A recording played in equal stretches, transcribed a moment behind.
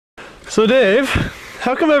So Dave,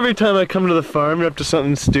 how come every time I come to the farm you're up to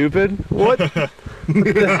something stupid? What the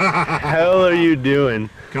hell are you doing?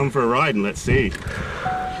 Come for a ride and let's see.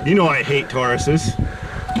 You know I hate Tauruses.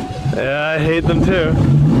 Yeah, I hate them too.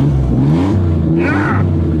 Yeah!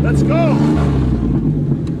 Let's go!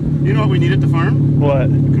 You know what we need at the farm? What? A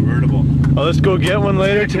convertible. Oh, let's go get one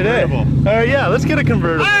later today. Alright, yeah, let's get a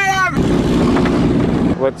convertible.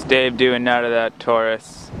 What's Dave doing now to that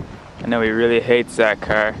Taurus? I know he really hates that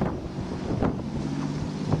car.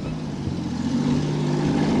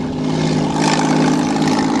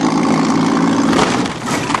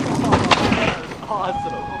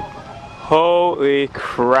 Holy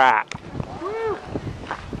crap.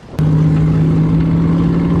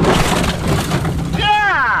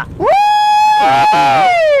 Yeah! Woo!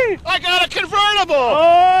 I got a convertible!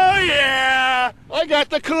 Oh yeah! I got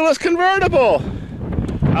the coolest convertible!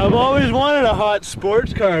 I've always wanted a hot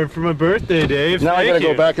sports car for my birthday, Dave. Now I gotta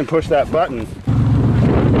go back and push that button.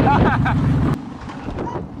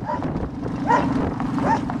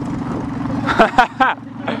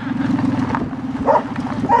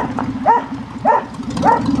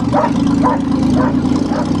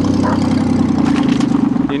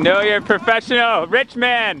 You know you're a professional, rich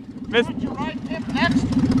man.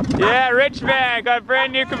 Yeah, rich man, got a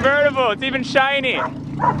brand new convertible. It's even shiny. Yeah,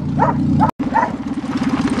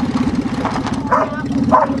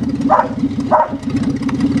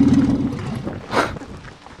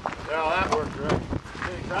 that worked,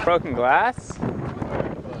 right? Broken glass?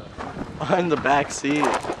 On the back seat.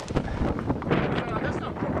 That's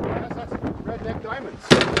not broken glass, that's redneck diamonds.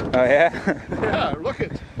 Oh yeah? Yeah, look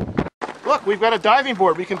it. Look, we've got a diving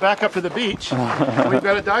board. We can back up to the beach. We've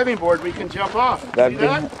got a diving board. We can jump off. See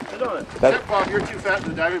that? Except Bob, you're too fat for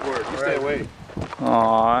the diving board. You stay away.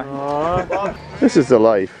 Aww. This is the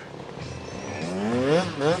life.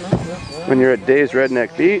 When you're at Dave's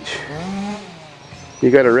Redneck Beach, you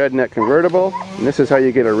got a redneck convertible, and this is how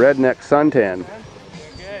you get a redneck suntan.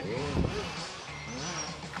 Good.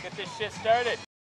 Get this shit started.